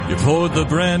You poured the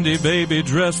brandy, baby,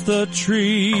 dressed the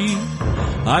tree.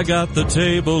 I got the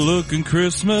table looking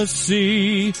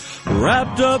Christmassy.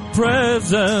 Wrapped up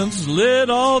presents, lit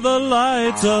all the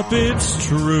lights up, it's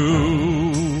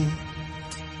true.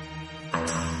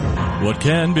 What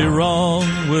can be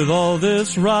wrong with all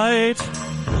this, right?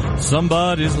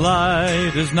 Somebody's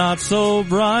light is not so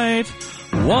bright.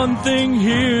 One thing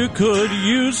here could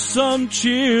use some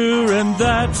cheer, and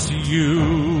that's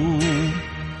you.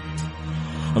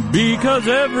 Because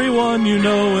everyone you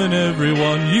know and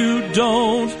everyone you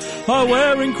don't are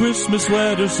wearing Christmas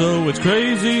sweaters, so it's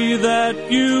crazy that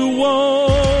you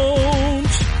won't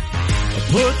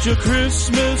put your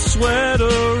Christmas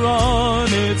sweater on.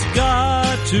 It's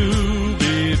got to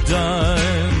be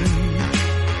done.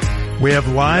 We have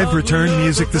live return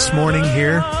music this morning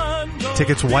here.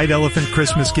 Tickets, White Elephant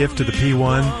Christmas gift to the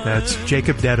P1. That's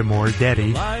Jacob Dedamore,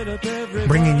 Deddy,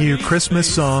 bringing you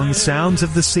Christmas songs, sounds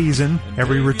of the season,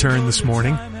 every return this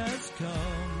morning.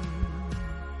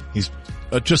 He's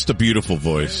just a beautiful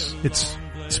voice. It's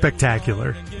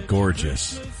spectacular.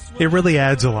 Gorgeous. It really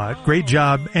adds a lot. Great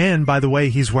job. And, by the way,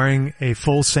 he's wearing a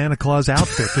full Santa Claus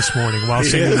outfit this morning while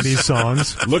singing these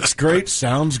songs. Looks great.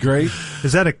 Sounds great.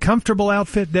 Is that a comfortable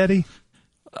outfit, Deddy?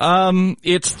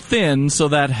 It's thin, so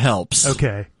that helps.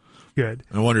 Okay, good.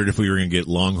 I wondered if we were going to get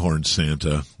Longhorn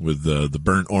Santa with the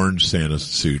burnt orange Santa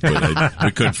suit, but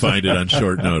we couldn't find it on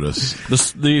short notice.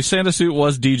 The Santa suit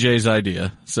was DJ's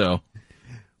idea, so.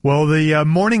 Well, the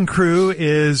morning crew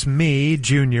is me,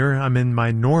 Junior. I'm in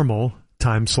my normal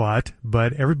time slot,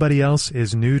 but everybody else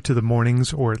is new to the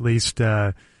mornings, or at least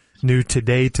new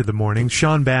today to the mornings.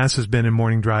 Sean Bass has been in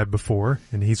Morning Drive before,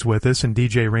 and he's with us, and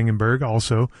DJ Ringenberg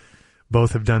also.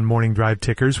 Both have done Morning Drive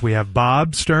tickers. We have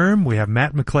Bob Sturm, we have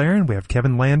Matt McLaren, we have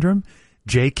Kevin Landrum,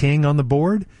 Jay King on the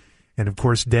board, and of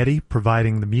course Deddy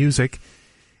providing the music.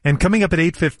 And coming up at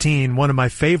 8:15, one of my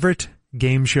favorite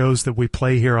game shows that we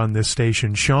play here on this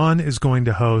station, Sean is going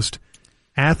to host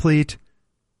Athlete,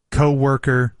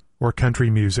 Co-worker, or Country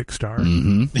Music Star.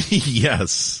 Mm-hmm.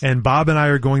 Yes. And Bob and I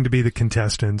are going to be the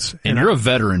contestants. And you're a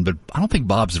veteran, but I don't think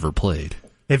Bob's ever played.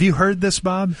 Have you heard this,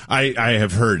 Bob? I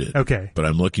have heard it. Okay. But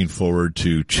I'm looking forward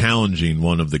to challenging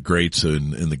one of the greats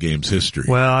in the game's history.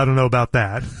 Well, I don't know about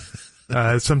that.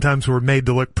 Sometimes we're made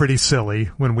to look pretty silly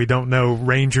when we don't know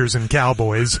Rangers and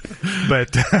Cowboys.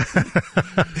 But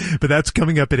but that's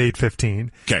coming up at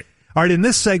 8:15. Okay. All right, in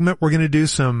this segment, we're going to do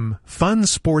some fun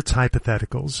sports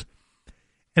hypotheticals.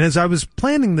 And as I was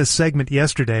planning this segment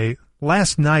yesterday,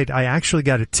 last night I actually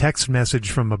got a text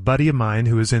message from a buddy of mine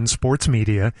who is in sports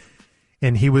media,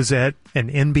 and he was at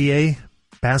an NBA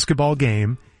basketball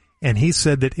game, and he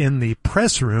said that in the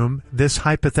press room, this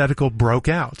hypothetical broke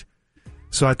out.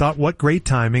 So I thought, what great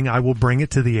timing. I will bring it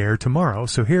to the air tomorrow.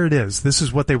 So here it is. This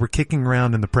is what they were kicking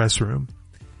around in the press room.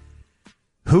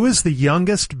 Who is the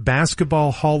youngest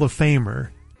basketball Hall of Famer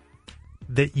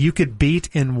that you could beat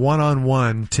in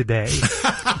one-on-one today?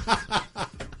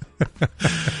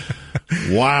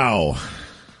 Wow.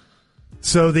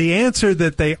 So the answer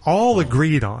that they all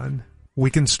agreed on, we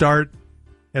can start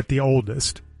at the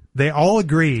oldest. They all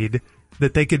agreed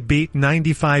that they could beat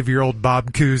 95-year-old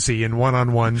Bob Cousy in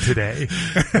one-on-one today.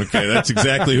 Okay, that's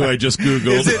exactly who I just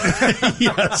Googled. Is it?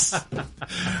 Yes.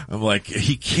 I'm like,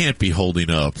 he can't be holding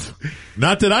up.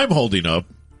 Not that I'm holding up,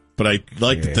 but I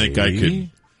like to think I could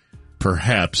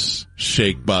perhaps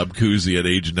shake Bob Cousy at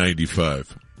age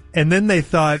 95. And then they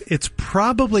thought it's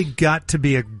probably got to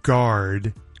be a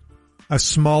guard, a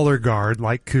smaller guard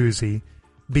like Cousy,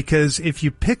 because if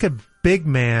you pick a big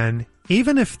man,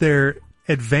 even if they're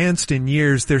advanced in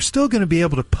years, they're still going to be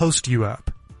able to post you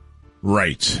up.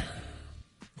 Right.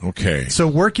 Okay. So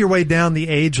work your way down the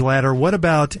age ladder. What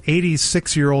about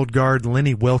 86-year-old guard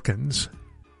Lenny Wilkins?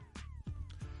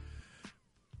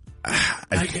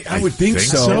 I would think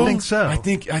so. I think so. I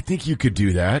think you could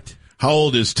do that. How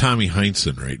old is Tommy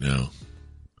Heinsohn right now?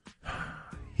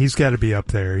 He's got to be up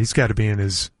there. He's got to be in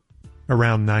his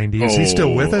around 90. Is he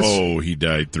still with us? Oh, he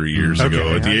died 3 years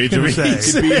ago at the age of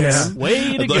 86. Yeah.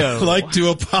 Way to go. I'd like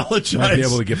to apologize. Might be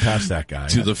able to get past that guy.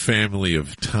 To the family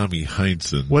of Tommy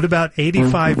Heinsohn. What about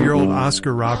 85-year-old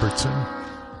Oscar Robertson?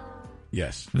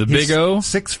 Yes. The Big O?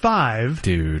 6'5",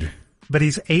 Dude. but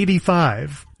he's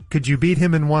 85. Could you beat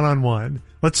him in one-on-one?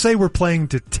 Let's say we're playing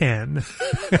to 10.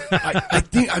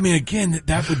 Again,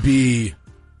 that would be...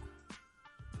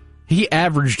 He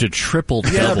averaged a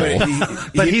triple-double.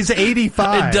 But he's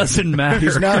 85. It doesn't matter.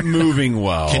 He's not moving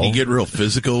well. Can you get real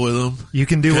physical with him? You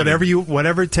can do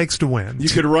whatever it takes to win. You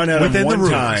could run at him one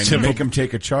time, Tip make him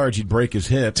take a charge, he'd break his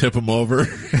hip. Tip him over.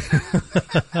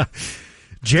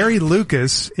 Jerry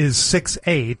Lucas is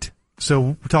 6'8", So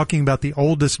we're talking about the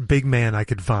oldest big man I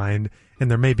could find, and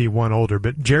there may be one older,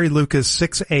 but Jerry Lucas,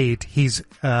 6'8", he's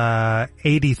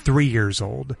 83 years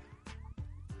old.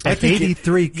 I At think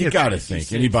 83, you got to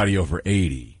think anybody over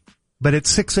 80. But at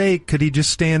 6'8", could he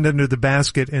just stand under the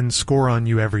basket and score on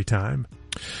you every time?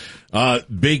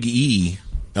 Big E,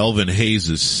 Elvin Hayes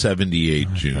is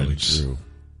 78 Junes.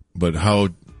 But how?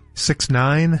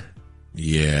 6'9"?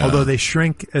 Yeah. Although they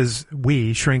shrink as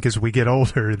we get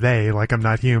older. They, like I'm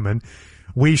not human.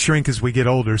 We shrink as we get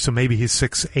older, so maybe he's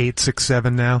 6'8",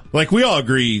 6'7" now. Like we all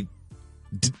agree,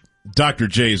 Dr.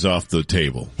 J's off the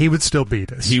table. He would still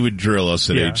beat us. He would drill us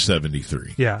at Yeah. age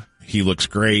 73. Yeah. He looks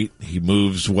great. He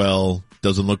moves well.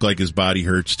 Doesn't look like his body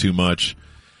hurts too much.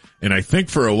 And I think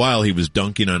for a while he was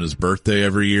dunking on his birthday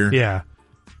every year. Yeah.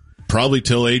 Probably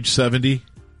till age 70.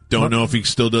 Don't know if he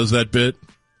still does that bit.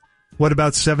 What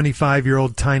about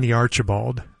 75-year-old Tiny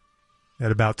Archibald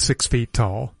at about 6 feet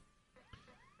tall?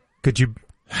 Could you,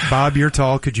 Bob, you're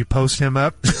tall. Could you post him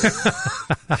up?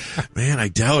 Man, I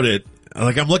doubt it.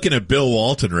 Like, I'm looking at Bill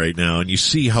Walton right now, and you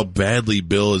see how badly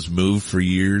Bill has moved for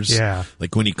years. Yeah.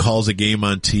 Like, when he calls a game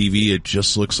on TV, it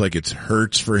just looks like it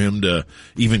hurts for him to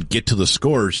even get to the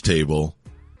scorer's table.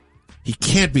 He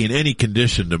can't be in any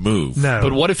condition to move. No.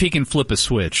 But what if he can flip a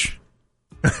switch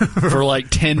for like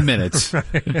 10 minutes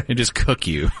and just cook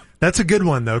you? That's a good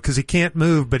one, though, because he can't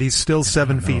move, but he's still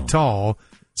 7 feet tall,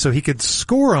 so he could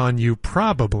score on you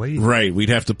probably. Right. We'd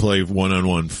have to play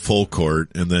one-on-one full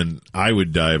court, and then I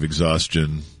would die of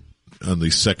exhaustion on the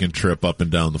second trip up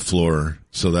and down the floor.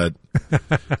 So that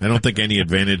I don't think any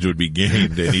advantage would be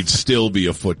gained, and he'd still be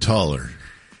a foot taller.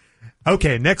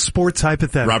 Okay, next sports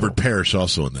hypothetical. Robert Parrish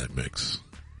also in that mix.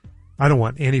 I don't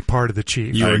want any part of the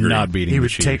Chief. You I are agree. not beating He the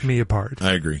would Chief. take me apart.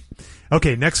 I agree.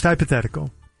 Okay, next hypothetical.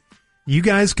 You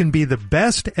guys can be the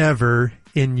best ever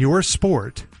in your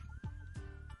sport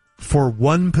for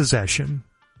one possession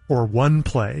or one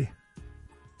play.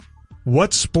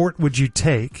 What sport would you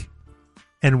take,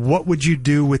 and what would you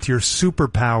do with your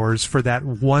superpowers for that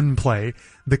one play?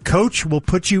 The coach will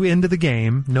put you into the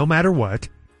game no matter what.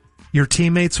 Your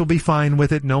teammates will be fine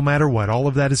with it no matter what. All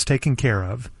of that is taken care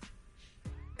of.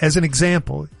 As an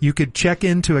example, you could check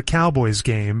into a Cowboys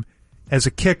game as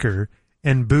a kicker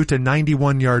and boot a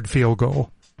 91-yard field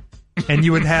goal. And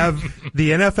you would have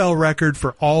the NFL record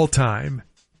for all time.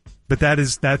 But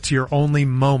that's your only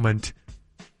moment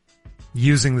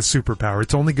using the superpower.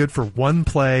 It's only good for one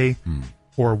play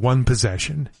or one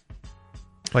possession.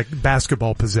 Like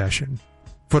basketball possession,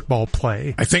 football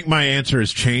play. I think my answer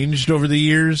has changed over the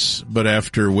years, but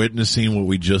after witnessing what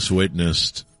we just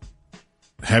witnessed,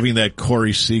 having that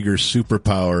Corey Seager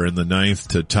superpower in the ninth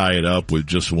to tie it up with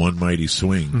just one mighty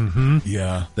swing.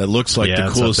 Yeah. That looks like Yeah, the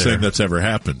it's coolest up there. thing that's ever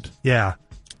happened. Yeah.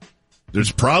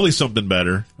 There's probably something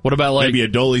better. What about like Maybe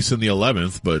Adolis in the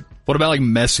 11th, but what about like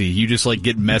Messi? You just like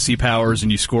get Messi powers and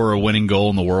you score a winning goal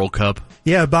in the World Cup.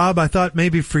 Yeah, Bob, I thought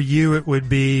maybe for you it would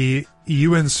be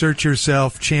you insert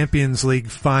yourself Champions League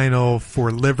final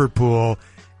for Liverpool,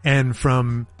 and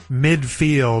from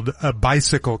midfield a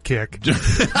bicycle kick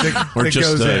that, or that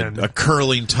just goes in. a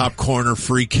curling top corner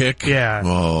free kick. Yeah.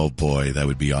 Oh boy, that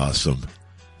would be awesome.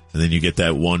 And then you get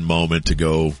that one moment to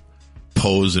go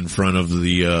pose in front of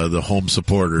the home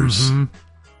supporters.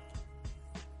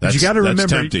 But you got to remember,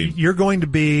 tempting. you're going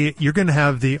to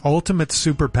have the ultimate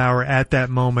superpower at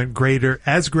that moment, great or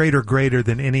greater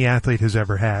than any athlete has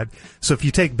ever had. So if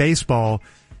you take baseball,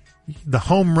 the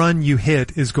home run you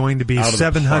hit is going to be Out of the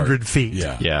 700 park. feet.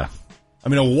 Yeah. Yeah. I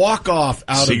mean, a walk-off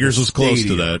out Seegers of the was close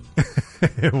to stadium.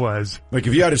 that. It was. Like,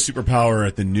 if you had a superpower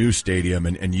at the new stadium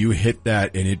and you hit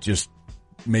that and it just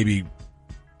maybe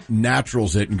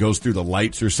naturals it and goes through the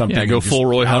lights or something. Yeah, go and just full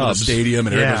Roy out of Hobbs. the stadium,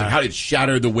 and everybody's Yeah. like, how did it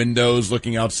shatter the windows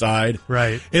looking outside?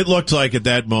 Right. It looked like at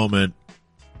that moment,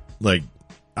 like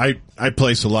I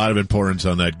place a lot of importance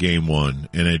on that game one,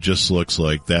 and it just looks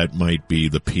like that might be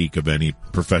the peak of any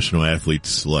professional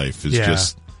athlete's life. Is Yeah.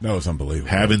 just No, it's unbelievable.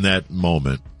 having that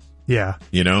moment. Yeah.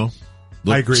 You know,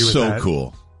 I agree with so that.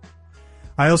 cool.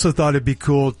 I also thought it'd be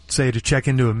cool, say, to check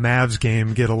into a Mavs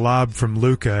game, get a lob from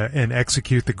Luka, and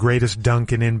execute the greatest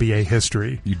dunk in NBA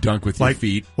history. You dunk with your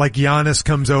feet. Like Giannis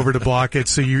comes over to block it,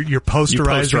 so you're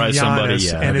posterizing posterize Giannis, somebody,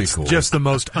 yeah, and that'd be it's cool. just the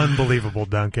most unbelievable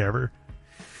dunk ever.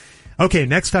 Okay,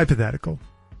 next hypothetical.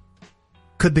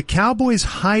 Could the Cowboys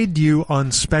hide you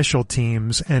on special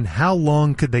teams, and how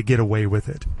long could they get away with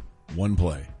it? One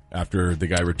play after the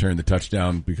guy returned the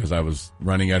touchdown because I was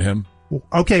running at him.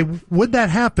 Okay, would that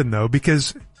happen, though?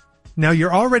 Because now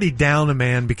you're already down a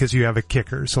man because you have a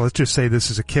kicker. So let's just say this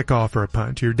is a kickoff or a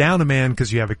punt. You're down a man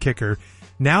because you have a kicker.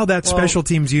 Now that special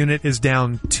teams unit is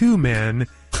down 2 men.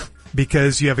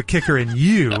 because you have a kicker and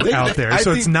you out there.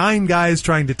 So it's 9 guys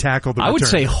trying to tackle the return. I would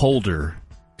say holder,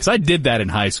 because I did that in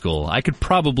high school. I could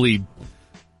probably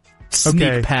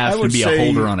sneak past and be a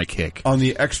holder on a kick. On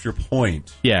the extra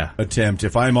point attempt,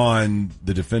 if I'm on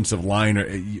the defensive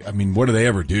line, I mean, what do they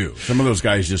ever do? Some of those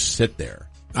guys just sit there.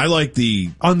 I like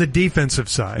on the defensive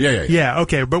side. Yeah,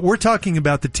 okay, but we're talking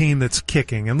about the team that's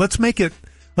kicking, and let's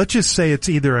just say it's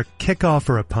either a kickoff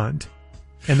or a punt.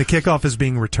 And the kickoff is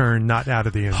being returned, not out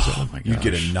of the end zone. Oh my gosh. You'd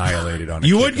get annihilated on a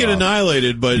You kickoff. would get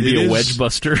annihilated, but you'd be a wedge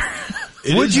buster.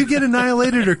 Would you get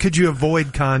annihilated, or could you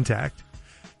avoid contact?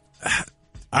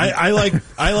 I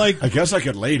I guess I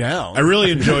could lay down. I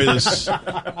really enjoy this.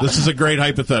 This is a great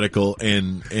hypothetical,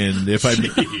 and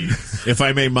if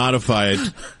I may modify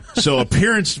it, so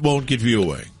appearance won't give you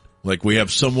away. Like, we have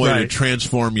some way to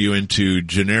transform you into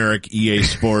generic EA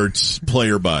Sports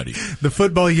player body. The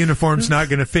football uniform's not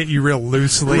going to fit you real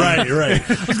loosely. Right. I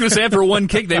was going to say, after one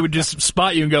kick, they would just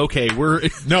spot you and go, "Okay,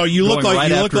 no, you look like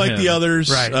him. the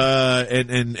others, right?"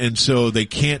 And so they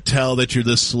can't tell that you're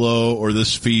this slow or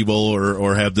this feeble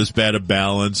or have this bad of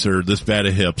balance or this bad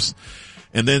of hips.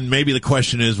 And then maybe the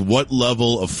question is, what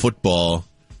level of football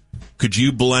could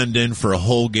you blend in for a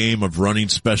whole game of running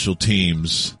special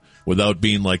teams without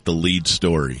being like the lead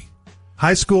story?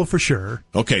 High school for sure.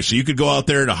 Okay, so you could go out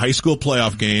there in a high school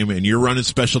playoff game and you're running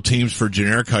special teams for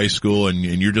generic high school and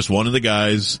you're just one of the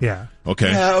guys. Yeah.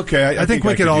 Okay. Yeah, okay. I think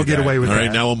we could all get away with that. All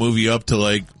right, now we'll move you up to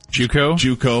like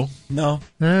JUCO. No.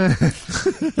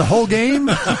 The whole game?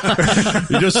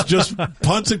 You just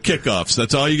punts and kickoffs.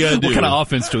 That's all you got to do. What kind of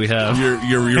offense do we have?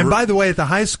 And by the way, at the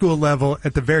high school level,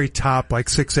 at the very top, like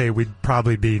 6A, we'd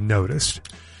probably be noticed.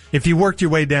 If you worked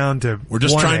your way down to we're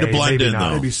just 1A, trying to blend in,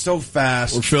 though. It'd be so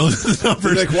fast. We're filling the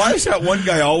numbers. Like, why is that one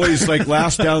guy always like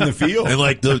last down the field? And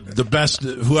like the best,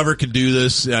 whoever can do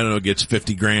this, I don't know, gets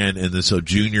 $50,000, and then so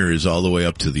Junior is all the way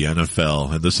up to the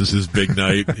NFL, and this is his big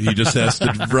night. He just has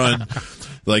to run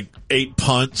like 8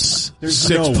 punts,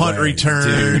 6 punt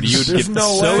returns, Dude, you'd get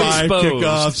 5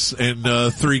 kickoffs,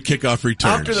 and 3 kickoff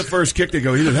returns. After the first kick, they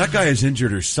go, either that guy is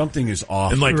injured or something is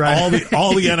off. And like all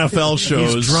the NFL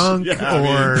shows, he's drunk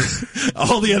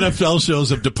all the NFL shows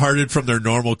have departed from their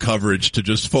normal coverage to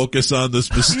just focus on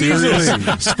this mysterious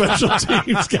special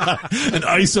teams guy, an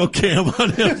ISO cam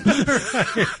on him.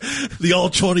 The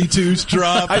all 22s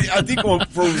drop. I think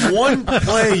for one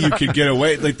play you could get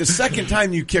away. Like the second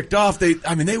time you kicked off, they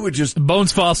would just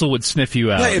Bones Fossil would sniff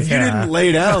you out. Yeah, if you didn't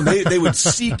lay down, they would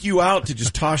seek you out to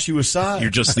just toss you aside.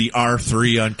 You're just the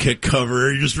R3 on kick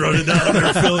cover. You're just running down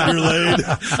there filling your lane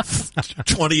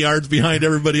 20 yards behind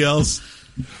everybody else.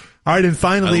 All right, and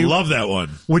finally, I love that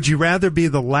one. Would you rather be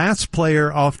the last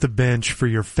player off the bench for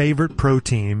your favorite pro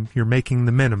team, you're making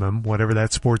the minimum, whatever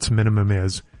that sports minimum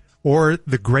is, or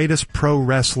the greatest pro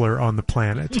wrestler on the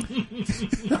planet?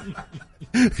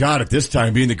 God, at this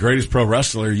time, being the greatest pro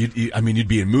wrestler, you'd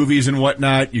be in movies and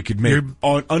whatnot. You could make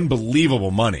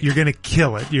unbelievable money. You're going to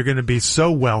kill it. You're going to be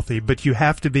so wealthy, but you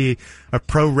have to be a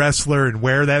pro wrestler and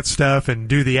wear that stuff and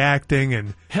do the acting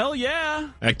and hell yeah,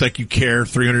 act like you care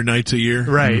 300 nights a year.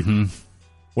 Right. Mm-hmm.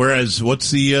 Whereas,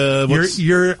 what's the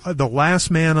you're the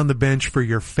last man on the bench for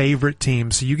your favorite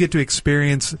team, so you get to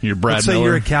experience. You're Brad let's say Miller.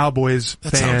 you're a Cowboys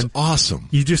that fan. Sounds awesome.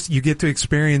 You get to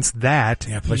experience that.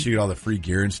 Yeah, plus you get all the free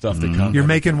gear and stuff that comes. You're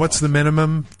making what's the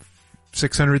minimum,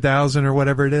 600,000 or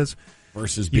whatever it is.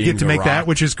 Versus you get to make Rock. that,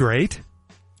 which is great.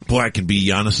 Boy, I can be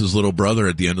Giannis's little brother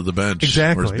at the end of the bench.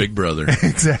 Exactly. Or his big brother.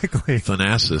 Exactly.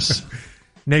 Thanasis.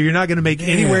 Now, you're not going to make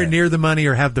anywhere near the money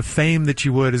or have the fame that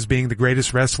you would as being the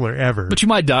greatest wrestler ever. But you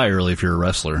might die early if you're a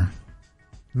wrestler.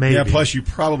 Maybe. Yeah, plus you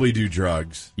probably do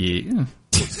drugs. Yeah.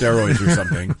 Steroids or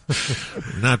something.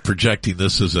 You're not projecting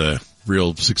this as a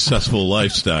real successful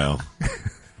lifestyle.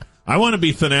 I want to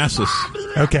be Thanasis.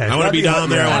 Okay. I want to be down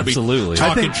there. I want to be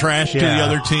talking trash to the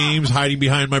other teams, hiding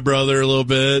behind my brother a little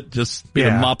bit. Just be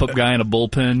a mop-up guy in a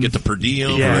bullpen. Get the per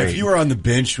diem. Yeah. If you were on the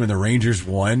bench when the Rangers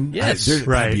won, that'd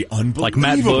be unbelievable. Like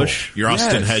Matt Bush. You're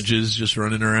Austin Hedges just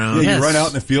running around. Yeah, you run out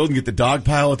in the field and get the dog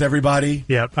pile with everybody.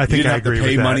 Yep, I think I agree with that. You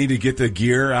didn't have to pay money to get the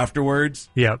gear afterwards.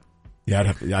 Yep.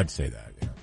 Yeah, I'd say that. Yeah.